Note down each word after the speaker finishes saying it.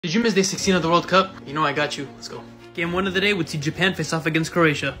Did you miss day 16 of the World Cup? You know I got you. Let's go. Game 1 of the day would see Japan face off against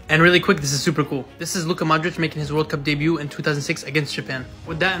Croatia. And really quick, this is super cool. This is Luka Modric making his World Cup debut in 2006 against Japan.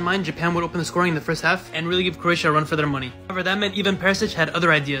 With that in mind, Japan would open the scoring in the first half and really give Croatia a run for their money. However, that meant Ivan Perisic had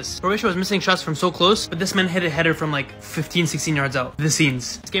other ideas. Croatia was missing shots from so close, but this man hit a header from like 15-16 yards out. The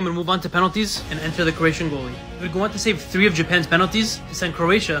scenes. This game would move on to penalties and enter the Croatian goalie. He would go on to save 3 of Japan's penalties to send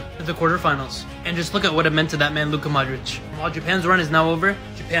Croatia to the quarterfinals. And just look at what it meant to that man, Luka Modric. While Japan's run is now over,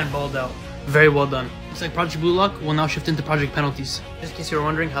 Japan balled out. Very well done. Looks like Project Blue Lock will now shift into Project Penalties, just in case you were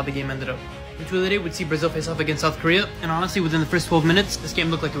wondering how the game ended up. Game 2 of the day would see Brazil face off against South Korea, and honestly within the first 12 minutes, this game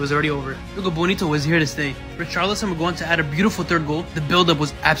looked like it was already over. Jogo Bonito was here to stay. Richarlison would go on to add a beautiful third goal. The build-up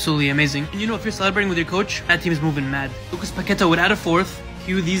was absolutely amazing. And you know, if you're celebrating with your coach, that team is moving mad. Lucas Paqueta would add a fourth,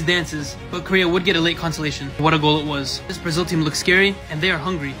 cue these dances, but Korea would get a late consolation. What a goal it was. This Brazil team looks scary, and they are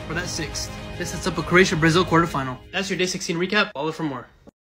hungry for that 6th. This sets up a Croatia-Brazil quarterfinal. That's your day 16 recap. Follow for more.